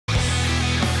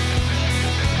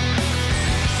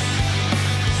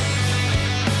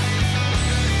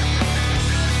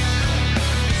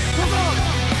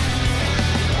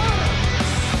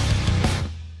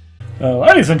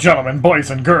Ladies and gentlemen, boys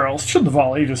and girls, children of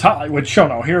all ages,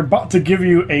 HollywoodShono here, about to give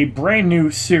you a brand new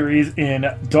series in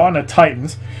Dawn of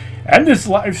Titans. And this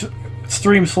live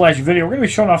stream slash video, we're going to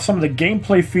be showing off some of the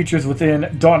gameplay features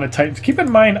within Dawn of Titans. Keep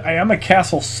in mind, I am at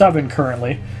Castle 7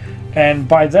 currently, and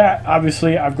by that,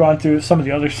 obviously, I've gone through some of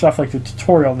the other stuff like the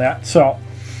tutorial and that. So,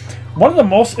 one of the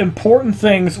most important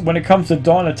things when it comes to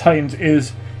Dawn of Titans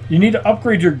is you need to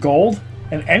upgrade your gold.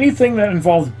 And anything that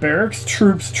involves barracks,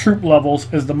 troops, troop levels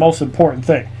is the most important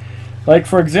thing. Like,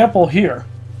 for example, here.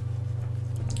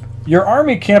 Your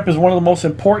army camp is one of the most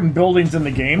important buildings in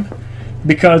the game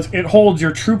because it holds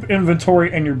your troop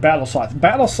inventory and your battle slots.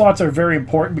 Battle slots are very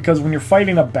important because when you're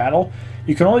fighting a battle,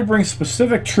 you can only bring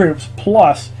specific troops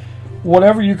plus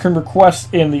whatever you can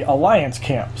request in the Alliance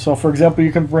camp. So, for example,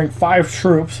 you can bring 5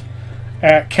 troops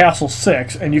at Castle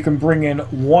 6, and you can bring in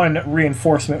 1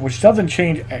 reinforcement, which doesn't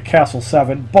change at Castle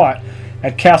 7, but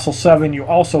at Castle 7 you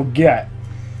also get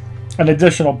an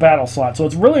additional battle slot. So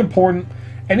it's really important.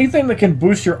 Anything that can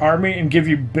boost your army and give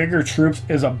you bigger troops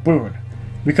is a boon.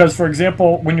 Because, for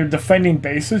example, when you're defending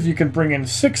bases, you can bring in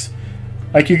 6,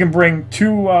 like you can bring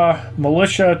 2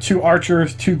 militia, 2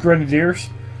 archers, 2 grenadiers,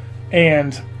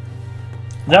 and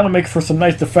that'll make for some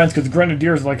nice defense because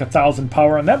Grenadiers are like 1,000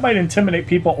 power, and that might intimidate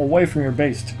people away from your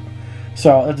base.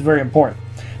 So that's very important.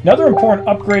 Another important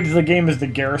upgrade to the game is the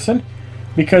garrison,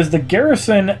 because the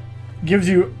garrison gives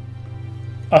you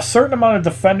a certain amount of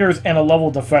defenders and a level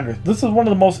defender. This is one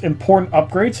of the most important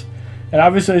upgrades, and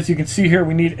obviously, as you can see here,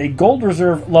 we need a gold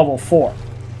reserve level 4.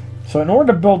 So in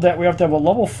order to build that, we have to have a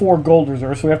level 4 gold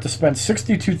reserve, so we have to spend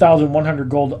 62,100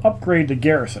 gold to upgrade the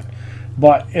garrison.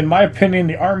 But in my opinion,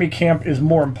 the army camp is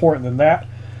more important than that.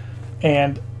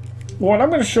 And what I'm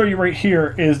going to show you right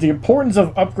here is the importance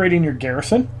of upgrading your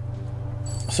garrison.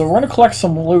 So we're going to collect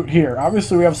some loot here.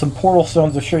 Obviously, we have some portal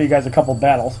stones to show you guys a couple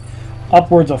battles.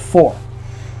 Upwards of 4.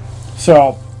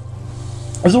 So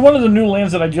this is one of the new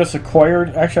lands that I just acquired.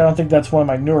 Actually, I don't think that's one of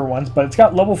my newer ones, but it's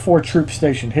got level 4 troops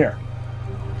stationed here.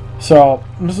 So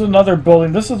this is another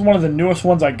building. This is one of the newest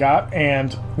ones I got,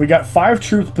 and we got 5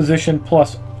 troops positioned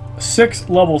plus 6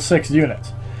 level 6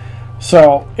 units.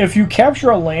 So if you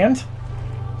capture a land,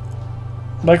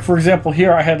 like for example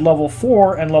here I had level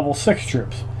 4 and level 6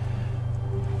 troops,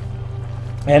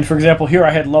 and for example here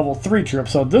I had level 3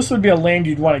 troops, so this would be a land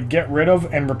you'd want to get rid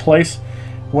of and replace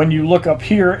when you look up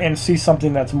here and see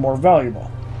something that's more valuable.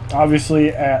 Obviously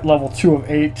at level 2 of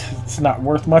 8 it's not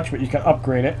worth much, but you can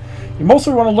upgrade it. You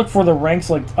mostly want to look for the ranks,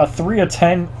 like a 3 of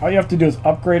 10, all you have to do is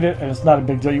upgrade it and it's not a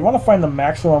big deal. You want to find the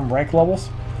maximum rank levels.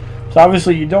 So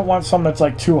obviously you don't want something that's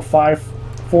like 2 of 5,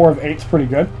 4 of 8 is pretty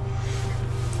good.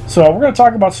 So we're going to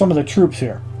talk about some of the troops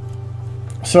here.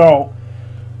 So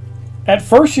at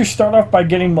first you start off by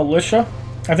getting militia.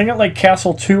 I think at like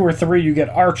Castle 2 or 3 you get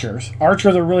archers.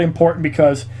 Archers are really important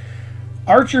because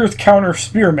archers counter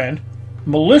spearmen,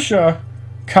 militia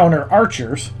counter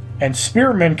archers, and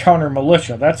spearmen counter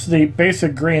militia. That's the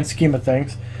basic grand scheme of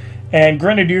things. And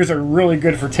grenadiers are really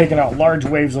good for taking out large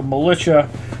waves of militia,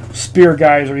 spear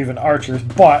guys, or even archers,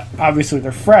 but obviously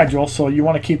they're fragile, so you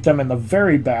want to keep them in the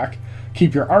very back,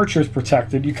 keep your archers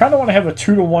protected. You kind of want to have a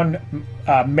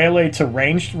 2-to-1 melee to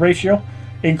ranged ratio,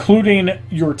 including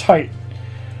your Titan.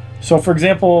 So for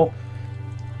example,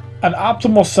 an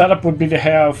optimal setup would be to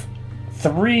have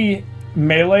 3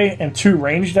 melee and 2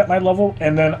 ranged at my level,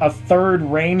 and then a 3rd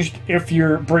ranged if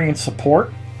you're bringing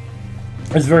support.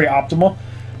 It's very optimal.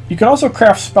 You can also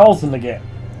craft spells in the game.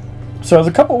 So there's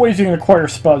a couple ways you can acquire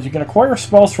spells. You can acquire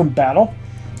spells from battle,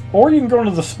 or you can go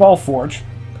into the Spell Forge.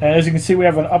 And as you can see, we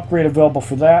have an upgrade available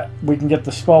for that. We can get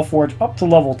the Spell Forge up to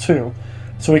level 2.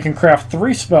 So we can craft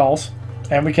 3 spells,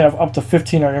 and we can have up to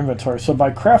 15 in our inventory. So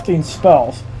by crafting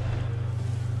spells,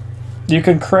 you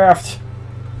can craft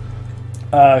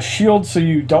shields so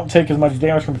you don't take as much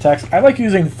damage from attacks. I like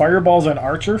using fireballs and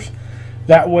archers.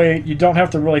 That way you don't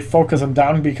have to really focus them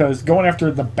down, because going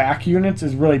after the back units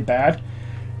is really bad,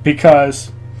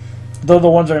 because they're the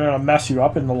ones that are going to mess you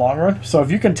up in the long run. So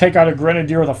if you can take out a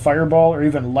grenadier with a fireball or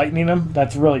even lightning them,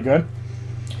 that's really good.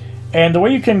 And the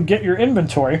way you can get your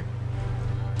inventory,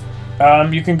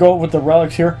 you can go with the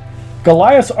relics here.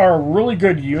 Goliaths are a really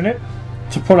good unit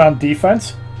to put on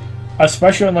defense,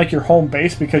 especially in like your home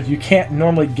base, because you can't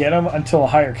normally get them until a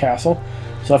higher castle.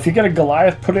 So if you get a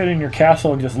Goliath, put it in your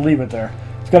castle and just leave it there.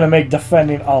 It's going to make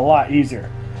defending a lot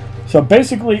easier. So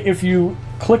basically, if you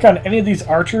click on any of these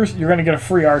archers, you're going to get a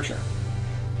free archer.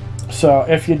 So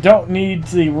if you don't need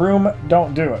the room,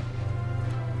 don't do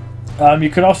it. You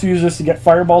can also use this to get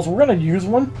fireballs. We're going to use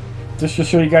one just to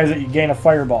show you guys that you gain a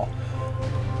fireball.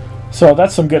 So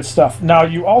that's some good stuff. Now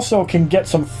you also can get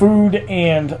some food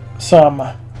and some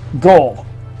gold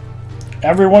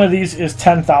Every one of these is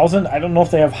 10,000. I don't know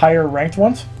if they have higher ranked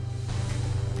ones.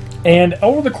 And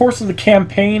over the course of the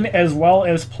campaign, as well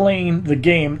as playing the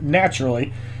game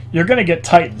naturally, you're going to get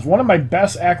Titans. One of my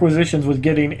best acquisitions was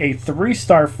getting a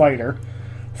 3-star fighter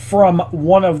from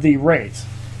one of the raids.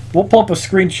 We'll pull up a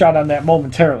screenshot on that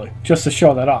momentarily, just to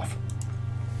show that off.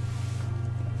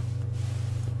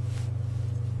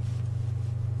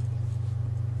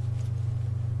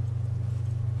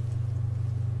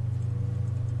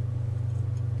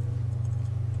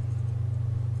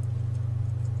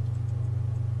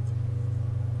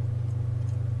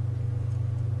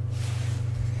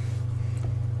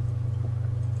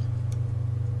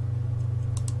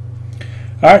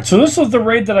 Alright, so this was the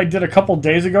raid that I did a couple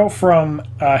days ago from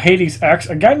Hades X,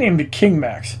 a guy named King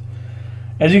Max.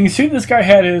 As you can see, this guy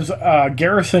had his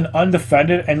garrison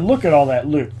undefended, and look at all that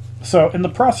loot. So in the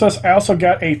process, I also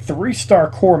got a 3-star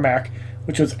Cormac,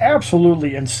 which was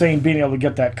absolutely insane being able to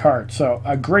get that card. So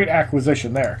a great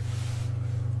acquisition there.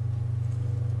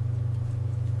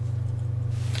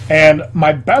 And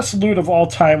my best loot of all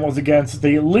time was against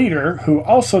the leader, who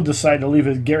also decided to leave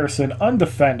his garrison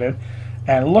undefended.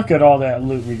 And look at all that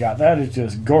loot we got. That is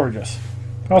just gorgeous.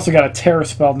 Also got a terror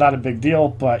spell, not a big deal,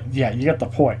 but yeah, you get the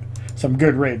point. Some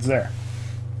good raids there.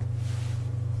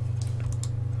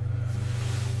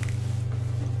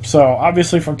 So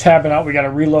obviously from tabbing out, we got to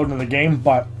reload into the game,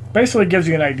 but basically gives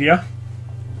you an idea.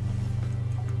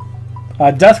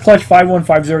 Death Clutch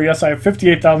 5150, yes, I have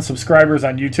 58,000 subscribers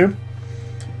on YouTube.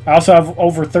 I also have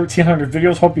over 1,300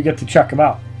 videos. Hope you get to check them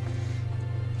out.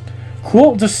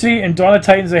 Cool to see in Dawn of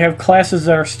Titans they have classes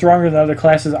that are stronger than other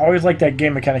classes. I always like that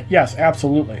game mechanic. Yes,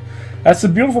 absolutely. That's the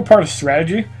beautiful part of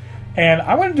strategy. And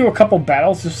I'm going to do a couple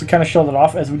battles just to kind of show that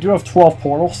off, as we do have 12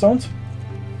 portal stones.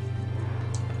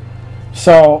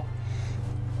 So,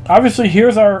 obviously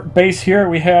here's our base here.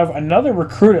 We have another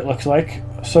recruit, it looks like.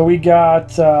 So we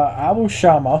got Abu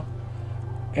Shama,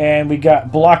 and we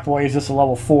got Block Boy, is just a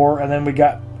level 4. And then we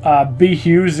got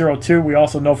BHugh02, we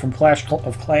also know from Clash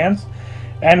of Clans.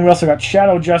 And we also got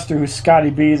Shadow Jester, who's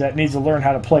Scotty B, that needs to learn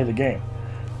how to play the game.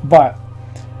 But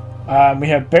we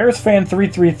have Bears Fan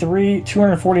 333,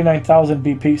 249,000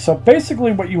 BP. So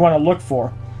basically what you want to look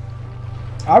for,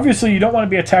 obviously you don't want to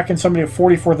be attacking somebody at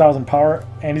 44,000 power,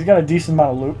 and he's got a decent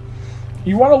amount of loot.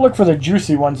 You want to look for the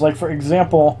juicy ones, like for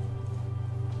example,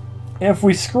 if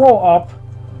we scroll up,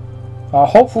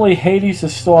 hopefully Hades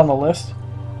is still on the list.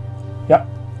 Yep.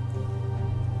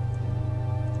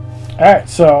 Alright,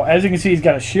 so as you can see, he's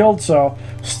got a shield, so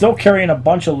still carrying a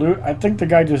bunch of loot. I think the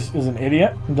guy just is an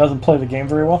idiot and doesn't play the game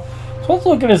very well. So let's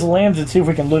look at his lands and see if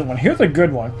we can loot one. Here's a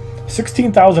good one.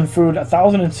 16,000 food,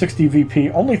 1,060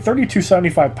 VP, only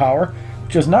 3,275 power,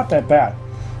 which is not that bad.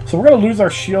 So we're going to lose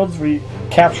our shields. We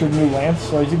captured new lands.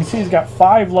 So as you can see, he's got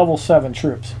 5 level 7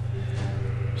 troops.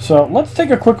 So let's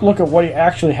take a quick look at what he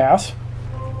actually has.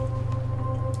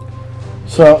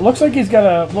 So it looks like he's got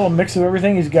a little mix of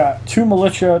everything. He's got 2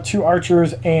 militia, 2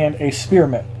 archers, and a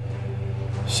spearman.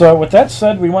 So with that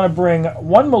said, we want to bring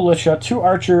 1 militia, 2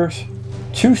 archers,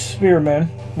 2 spearmen.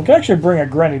 We can actually bring a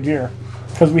grenadier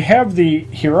because we have the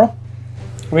hero.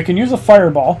 We can use a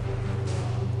fireball.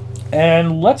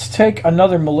 And let's take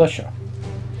another militia.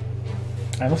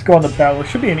 And let's go on the battle. It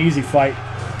should be an easy fight.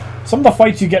 Some of the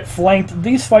fights you get flanked.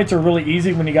 These fights are really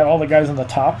easy when you got all the guys on the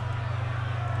top.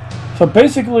 So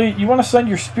basically, you want to send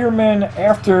your spearmen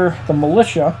after the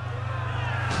militia.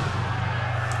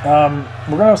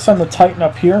 We're going to send the Titan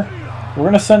up here. We're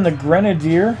going to send the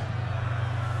Grenadier.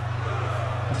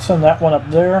 Let's send that one up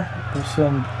there. We'll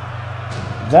send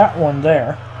that one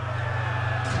there.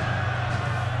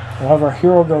 We'll have our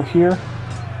hero go here.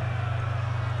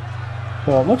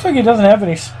 So it looks like he doesn't have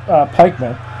any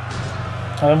pikemen.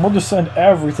 And we'll just send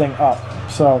everything up.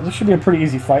 So this should be a pretty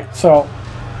easy fight. So,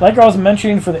 like I was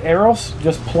mentioning for the arrows,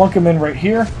 just plunk them in right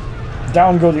here.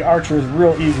 Down go the archers,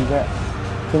 real easy there.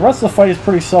 The rest of the fight is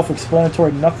pretty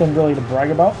self-explanatory, nothing really to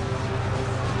brag about.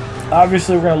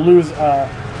 Obviously we're going to lose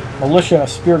militia and a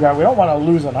spear guy. We don't want to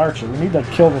lose an archer. We need to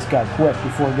kill this guy quick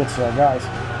before he gets to our guys.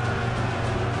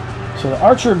 So the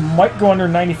archer might go under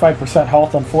 95%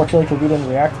 health, unfortunately, because we didn't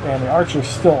react, and the archer's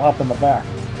still up in the back.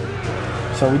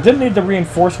 So we didn't need the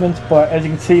reinforcements, but as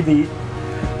you can see, the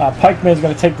pikeman is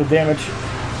going to take the damage,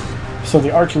 so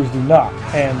the archers do not.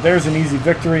 And there's an easy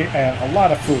victory and a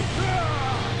lot of food.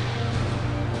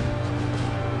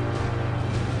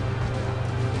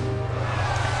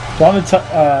 Dawn of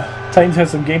Titans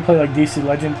has some gameplay like DC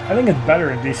Legends. I think it's better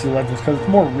in DC Legends because it's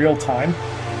more real-time,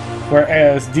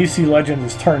 whereas DC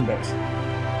Legends is turn-based.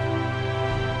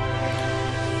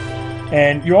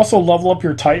 And you also level up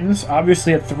your Titans.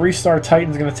 Obviously, a 3-star Titan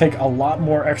is going to take a lot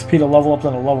more XP to level up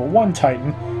than a level 1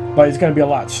 Titan. but he's going to be a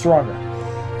lot stronger.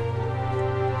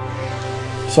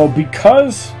 So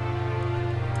because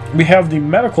we have the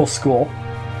medical school,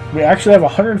 we actually have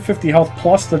 150 health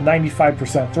plus the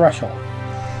 95% threshold.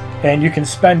 And you can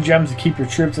spend gems to keep your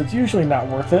troops. It's usually not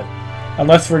worth it.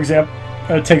 Unless, for example,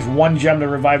 it takes 1 gem to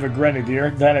revive a grenadier.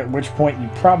 Then at which point you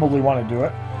probably want to do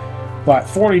it. But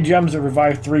 40 gems to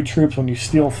revive 3 troops when you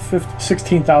steal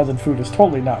 16,000 food is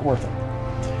totally not worth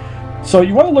it. So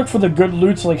you want to look for the good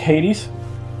loots like Hades.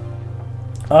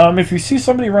 If you see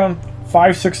somebody around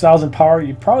 5,000-6,000 power,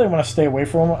 you probably want to stay away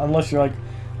from them unless you're like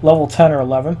level 10 or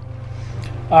 11.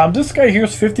 This guy here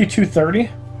is 5230,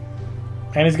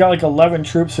 and he's got like 11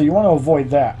 troops, so you want to avoid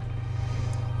that.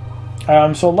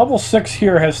 So level 6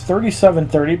 here has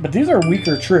 3730, but these are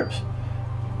weaker troops.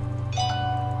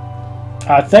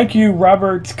 Thank you,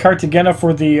 Robert Cartagena,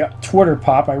 for the Twitter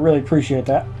pop. I really appreciate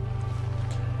that.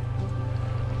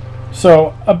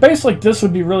 So a base like this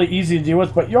would be really easy to deal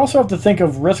with, but you also have to think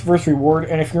of risk versus reward,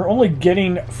 and if you're only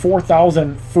getting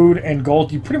 4,000 food and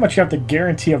gold, you pretty much have to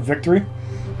guarantee a victory.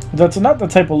 That's not the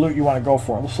type of loot you want to go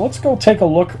for. So let's go take a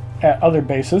look at other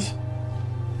bases.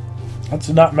 Let's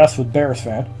not mess with Bears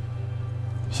fan.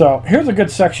 So here's a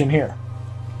good section here.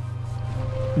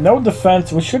 No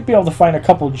defense. We should be able to find a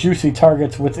couple juicy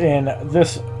targets within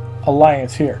this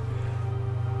alliance here.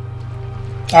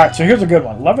 Alright, so here's a good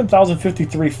one.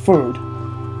 11,053 food.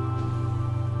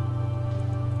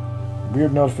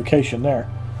 Weird notification there.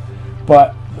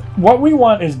 But what we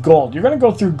want is gold. You're going to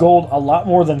go through gold a lot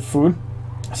more than food.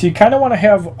 So you kind of want to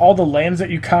have all the lands that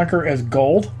you conquer as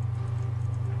gold.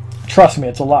 Trust me,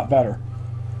 it's a lot better.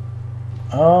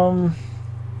 A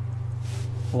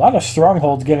lot of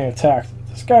strongholds getting attacked.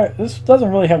 This doesn't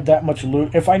really have that much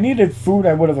loot. If I needed food,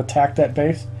 I would have attacked that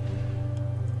base.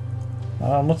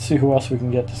 Let's see who else we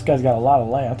can get. This guy's got a lot of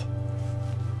land.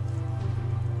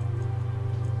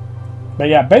 But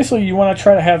yeah, basically you want to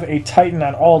try to have a Titan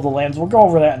on all of the lands. We'll go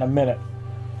over that in a minute.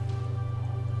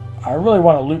 I really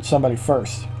want to loot somebody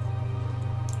first.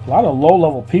 A lot of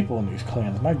low-level people in these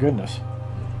clans. My goodness.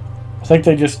 I think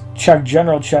they just check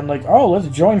general chat like, oh, let's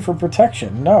join for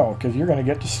protection. No, because you're going to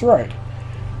get destroyed.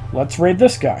 Let's raid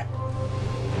this guy.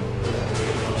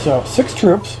 So, 6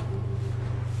 troops.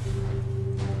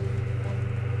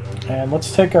 And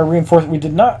let's take our reinforcement. We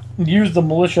did not use the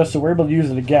militia, so we're able to use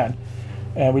it again.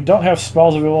 And we don't have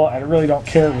spells available. I really don't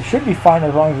care. We should be fine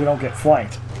as long as we don't get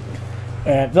flanked.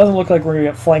 And it doesn't look like we're going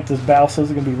to get flanked this battle, so this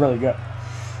is going to be really good.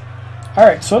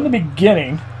 Alright, so in the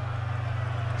beginning,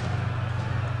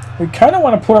 we kind of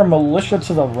want to put our militia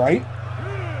to the right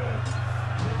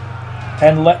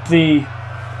and let the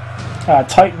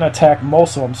Titan attack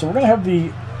most of them. So we're going to have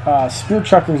the spear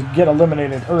chuckers get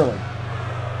eliminated early.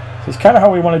 So it's kind of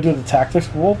how we want to do the tactics.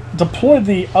 We'll deploy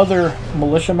the other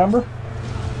militia member,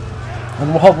 and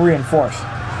we'll help reinforce.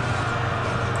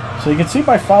 So you can see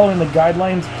by following the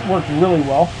guidelines, it worked really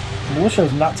well. The militia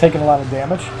is not taking a lot of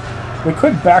damage. We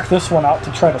could back this one out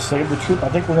to try to save the troop. I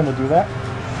think we're going to do that,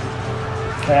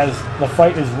 as the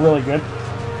fight is really good.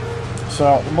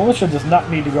 So the militia does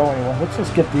not need to go anywhere. Let's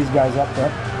just get these guys up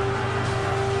there.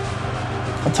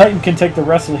 The Titan can take the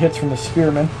rest of the hits from the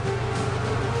spearmen.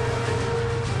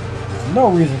 There's no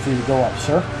reason for you to go up,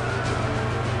 sir.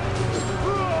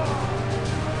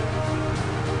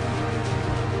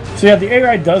 So yeah, the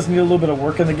AI does need a little bit of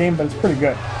work in the game, but it's pretty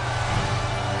good.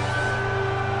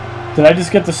 Did I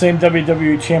just get the same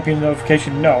WWE Champion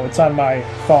notification? No, it's on my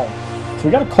phone. So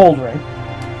we got a cold ring.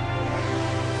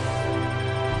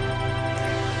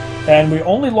 And we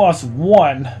only lost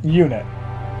 1 unit.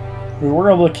 We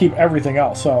were able to keep everything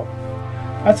else, so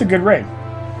that's a good raid.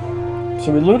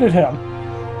 So we looted him,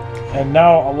 and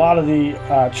now a lot of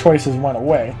the choices went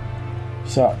away.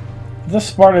 So this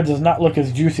Sparta does not look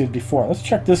as juicy as before. Let's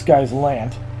check this guy's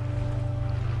land.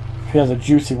 If he has a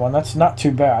juicy one, that's not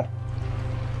too bad.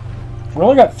 We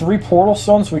only got 3 portal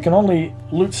stones, so we can only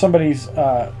loot somebody's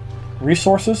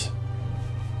resources.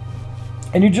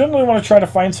 And you generally want to try to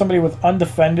find somebody with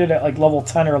undefended at like level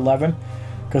 10 or 11,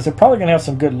 because they're probably going to have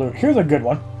some good loot. Here's a good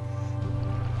one.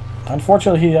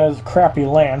 Unfortunately, he has crappy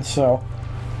land, so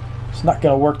it's not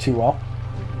going to work too well.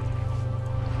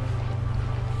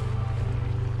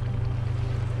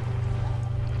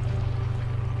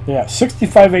 Yeah,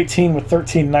 6518 with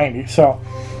 1390. So,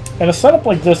 in a setup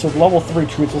like this with level 3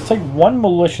 troops, let's take 1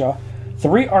 militia,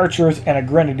 3 archers, and a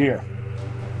grenadier.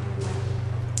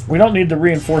 We don't need the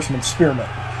reinforcement spearmen.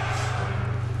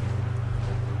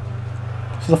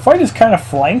 So the fight is kind of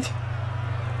flanked.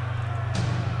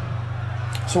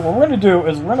 So what we're going to do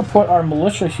is we're going to put our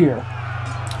militia here,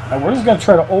 and we're just going to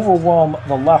try to overwhelm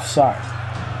the left side.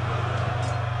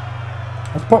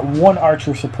 Let's put 1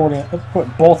 archer supporting it. Let's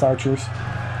put both archers.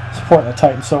 supporting the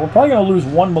Titans. So we're probably going to lose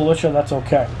one militia. That's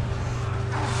okay.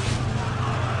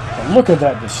 But look at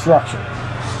that destruction.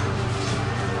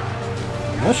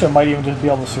 Militia might even just be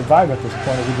able to survive at this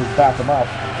point if we just back them out.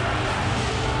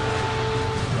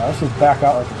 Now let's just back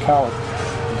out like a coward.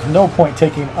 There's no point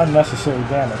taking unnecessary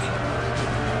damage.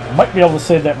 Might be able to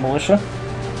save that militia.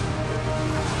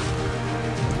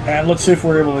 And let's see if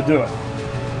we're able to do it.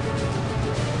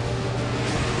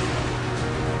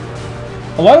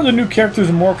 A lot of the new characters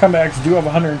in Mortal Kombat X do have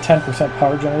 110%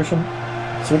 power generation.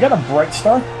 So we got a Bright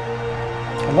Star.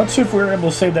 And let's see if we were able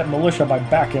to save that militia by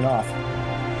backing off.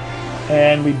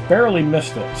 And we barely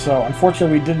missed it. So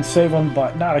unfortunately we didn't save them,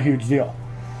 but not a huge deal.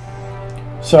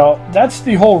 So that's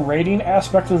the whole raiding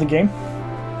aspect of the game.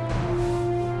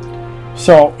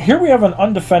 So here we have an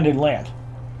undefended land.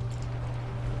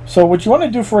 So what you want to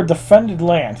do for a defended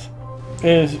land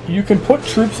is you can put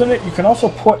troops in it. You can also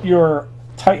put your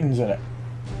Titans in it.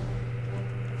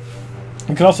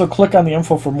 You can also click on the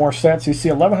info for more stats. You see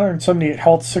 1178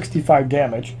 health, 65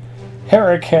 damage.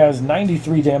 Herrick has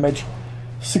 93 damage,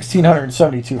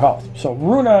 1672 health. So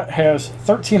Runa has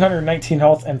 1319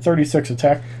 health and 36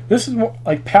 attack. This is more,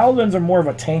 like Paladins are more of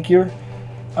a tankier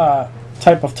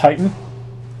type of Titan.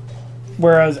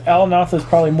 Whereas Alanoth is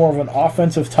probably more of an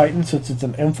offensive Titan since it's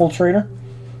an infiltrator.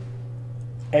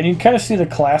 And you can kind of see the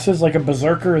classes. Like a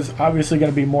Berserker is obviously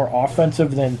going to be more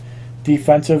offensive than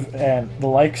defensive and the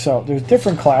like. So there's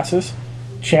different classes.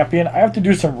 Champion. I have to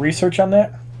do some research on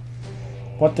that.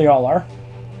 What they all are.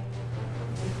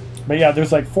 But yeah,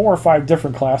 there's like 4 or 5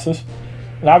 different classes.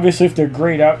 And obviously if they're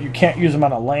grayed out, you can't use them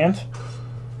on a land.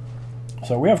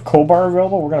 So we have Kobar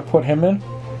available. We're going to put him in.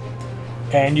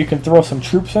 And you can throw some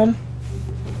troops in.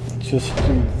 Just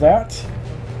do that.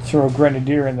 Throw a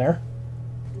Grenadier in there.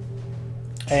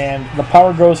 And the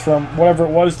power goes from whatever it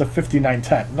was to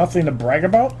 5910. Nothing to brag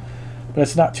about, but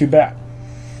it's not too bad.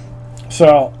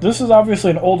 So this is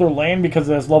obviously an older lane because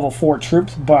it has level 4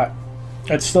 troops, but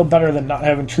it's still better than not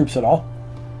having troops at all.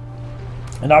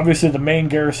 And obviously the main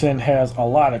garrison has a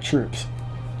lot of troops.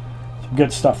 Some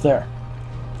good stuff there.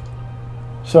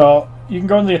 So you can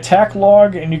go into the attack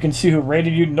log and you can see who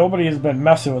raided you. Nobody has been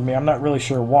messing with me. I'm not really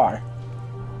sure why.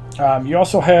 You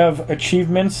also have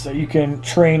achievements that you can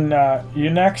train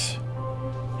Eunuchs.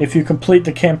 If you complete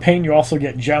the campaign, you also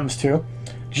get gems too.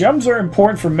 Gems are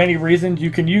important for many reasons.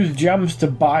 You can use gems to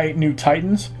buy new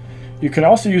Titans. You can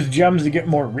also use gems to get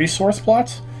more resource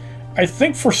plots. I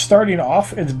think for starting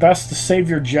off, it's best to save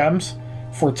your gems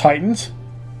for Titans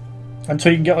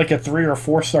until you can get like a 3 or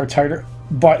 4 star Titan.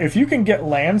 But if you can get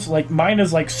lands, like mine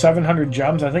is like 700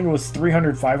 gems. I think it was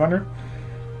 300, 500.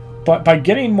 But by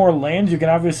getting more lands, you can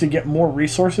obviously get more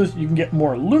resources. You can get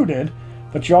more looted,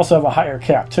 but you also have a higher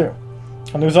cap too.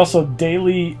 And there's also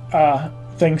daily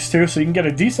things too, so you can get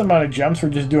a decent amount of gems for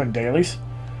just doing dailies.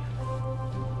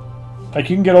 Like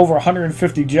you can get over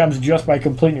 150 gems just by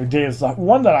completing your dailies. The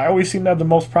one that I always seem to have the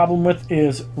most problem with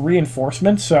is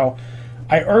reinforcements. So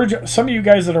I urge some of you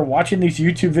guys that are watching these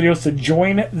YouTube videos to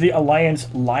join the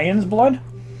Alliance Lion's Blood,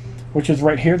 which is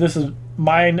right here. This is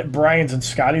mine, Brian's, and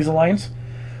Scotty's alliance.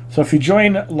 So if you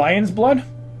join Lion's Blood,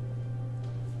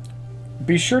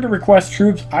 be sure to request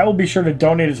troops. I will be sure to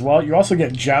donate as well. You also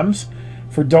get gems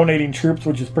for donating troops,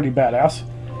 which is pretty badass.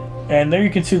 And there you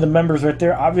can see the members right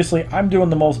there. Obviously, I'm doing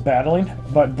the most battling,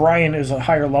 but Brian is a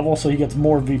higher level, so he gets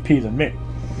more VP than me.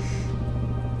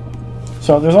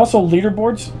 So there's also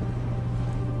leaderboards.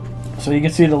 So you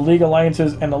can see the league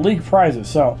alliances and the league prizes.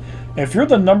 So if you're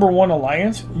the #1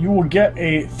 alliance, you will get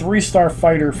a 3-star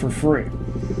fighter for free.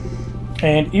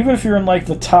 And even if you're in like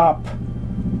the top,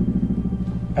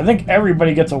 I think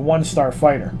everybody gets a 1-star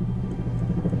fighter.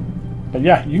 But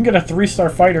yeah, you can get a 3-star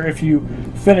fighter if you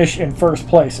finish in first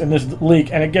place in this league,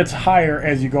 and it gets higher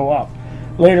as you go up.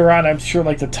 Later on, I'm sure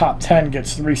like the top 10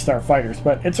 gets 3-star fighters,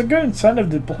 but it's a good incentive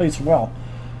to place well.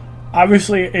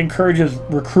 Obviously, it encourages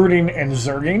recruiting and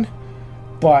zerging,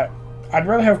 but I'd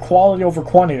rather have quality over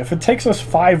quantity. If it takes us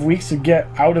 5 weeks to get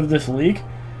out of this league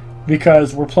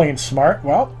because we're playing smart,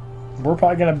 well, we're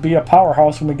probably going to be a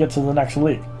powerhouse when we get to the next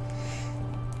league.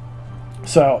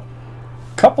 So,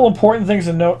 a couple important things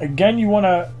to note. Again, you want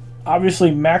to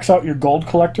obviously max out your gold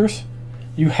collectors.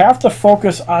 You have to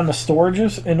focus on the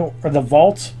storages or the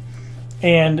vaults,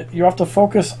 and you have to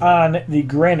focus on the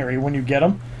granary when you get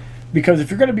them. Because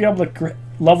if you're going to be able to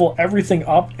level everything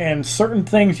up, and certain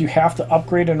things you have to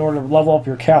upgrade in order to level up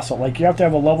your castle. Like you have to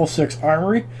have a level 6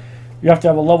 armory. You have to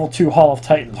have a level 2 Hall of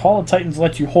Titans. Hall of Titans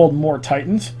lets you hold more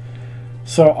Titans.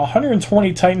 So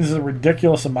 120 Titans is a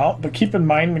ridiculous amount, but keep in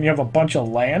mind when you have a bunch of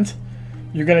land,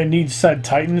 you're going to need said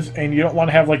Titans, and you don't want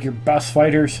to have like your best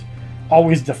fighters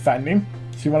always defending.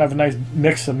 So you want to have a nice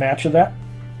mix and match of that.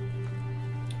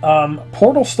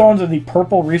 Portal stones are the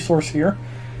purple resource here,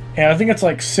 and I think it's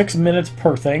like 6 minutes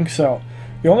per thing. So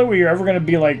the only way you're ever going to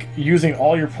be like using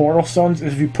all your portal stones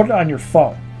is if you put it on your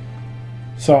phone.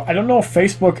 So I don't know if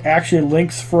Facebook actually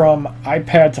links from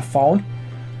iPad to phone,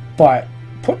 but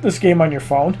put this game on your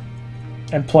phone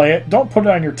and play it. Don't put it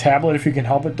on your tablet if you can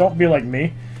help it. Don't be like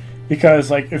me, because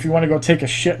like if you want to go take a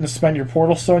shit and spend your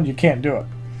portal stones, you can't do it.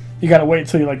 You got to wait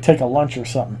until you like take a lunch or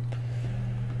something.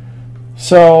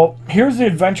 So here's the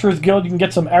Adventurers Guild. You can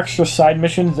get some extra side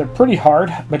missions. They're pretty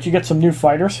hard, but you get some new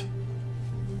fighters.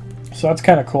 So that's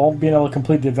kind of cool, being able to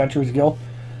complete the Adventurers Guild.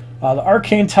 The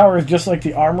Arcane Tower is just like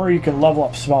the Armory. You can level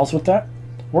up spells with that.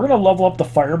 We're going to level up the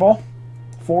Fireball.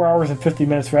 4 hours and 50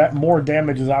 minutes for that. More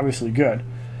damage is obviously good.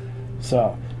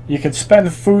 So you can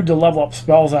spend food to level up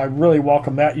spells, and I really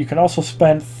welcome that. You can also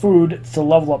spend food to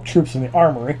level up troops in the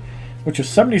Armory, which is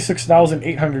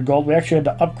 76,800 gold. We actually had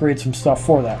to upgrade some stuff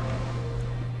for that.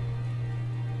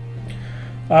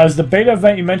 Is the beta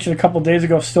event you mentioned a couple days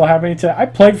ago still happening today? I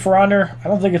played For Honor. I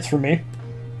don't think it's for me.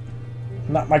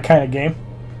 Not my kind of game.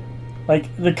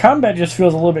 Like, the combat just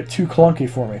feels a little bit too clunky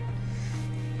for me.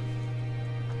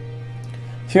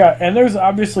 So yeah, and there's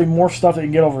obviously more stuff that you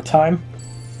can get over time.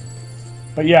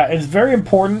 But yeah, it's very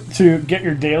important to get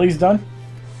your dailies done.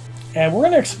 And we're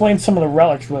going to explain some of the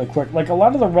relics really quick. Like, a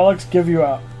lot of the relics give you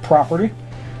a property.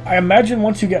 I imagine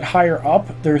once you get higher up,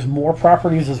 there's more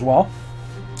properties as well.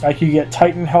 Like, you get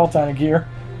Titan health on a gear.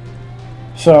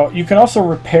 So you can also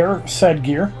repair said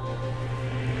gear.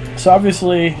 So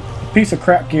obviously, a piece of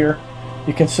crap gear,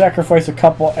 you can sacrifice a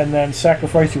couple and then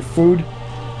sacrifice your food,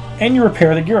 and you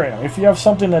repair the gear item. If you have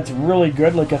something that's really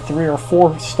good, like a 3 or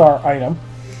 4 star item,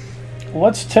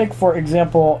 let's take, for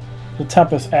example, the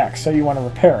Tempest Axe. Say you want to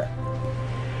repair it.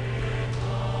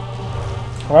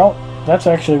 Well, that's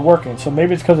actually working. So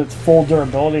maybe it's because it's full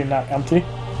durability and not empty.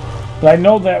 But I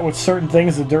know that with certain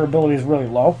things, the durability is really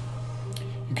low.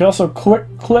 You can also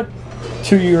click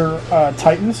to your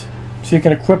Titans, so you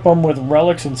can equip them with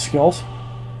relics and skills.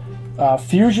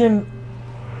 Fusion.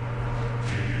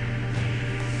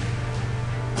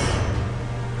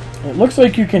 It looks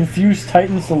like you can fuse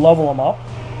Titans to level them up.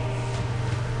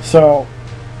 So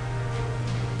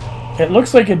it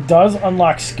looks like it does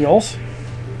unlock skills.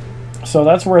 So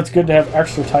that's where it's good to have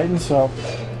extra Titans. So,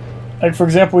 like for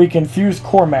example, you can fuse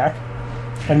Cormac,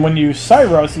 and when you use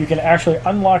Cyros, you can actually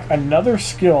unlock another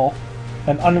skill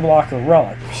and unlock a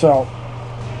relic. So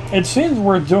it seems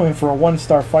worth doing for a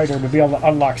 1-star fighter to be able to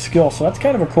unlock skills. So that's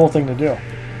kind of a cool thing to do.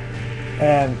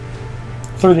 And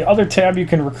through the other tab, you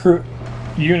can recruit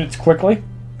units quickly.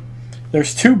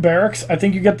 There's 2 barracks. I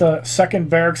think you get the second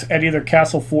barracks at either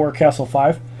Castle 4 or Castle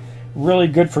 5. Really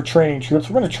good for training troops.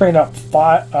 We're going to train up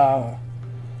 4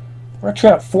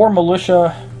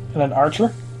 militia and an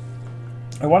archer.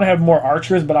 I want to have more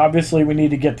archers, but obviously we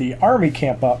need to get the army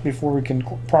camp up before we can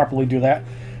properly do that.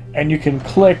 And you can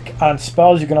click on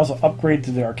spells. You can also upgrade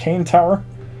to the Arcane Tower.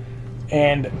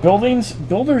 And buildings,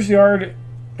 Builder's Yard,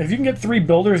 if you can get 3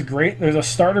 builders, great. There's a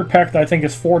starter pack that I think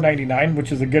is $4.99,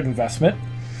 which is a good investment.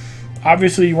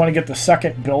 Obviously, you want to get the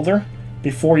second builder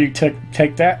before you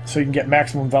take that, so you can get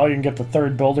maximum value and get the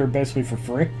 3rd builder basically for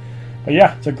free. But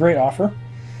yeah, it's a great offer.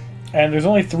 And there's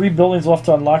only 3 buildings left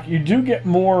to unlock. You do get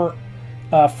more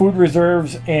food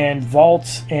reserves and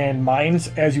vaults and mines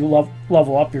as you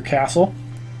level up your castle.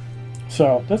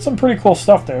 So that's some pretty cool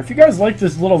stuff there. If you guys like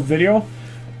this little video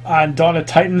on Dawn of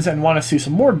Titans and want to see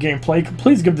some more gameplay,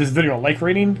 please give this video a like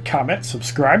rating, comment,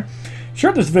 subscribe.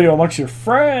 Share this video amongst your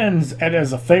friends, and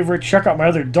as a favorite, check out my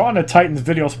other Dawn of Titans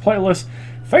videos playlist,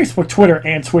 Facebook, Twitter,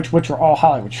 and Twitch, which are all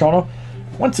HollywoodShono.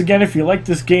 Once again, if you like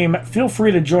this game, feel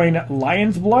free to join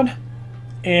Lion's Blood,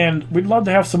 and we'd love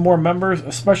to have some more members,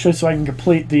 especially so I can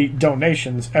complete the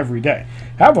donations every day.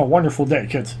 Have a wonderful day,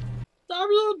 kids.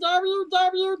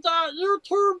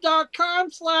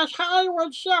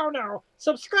 www.youtube.com/HollywoodShono.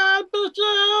 Subscribe,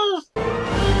 bitches!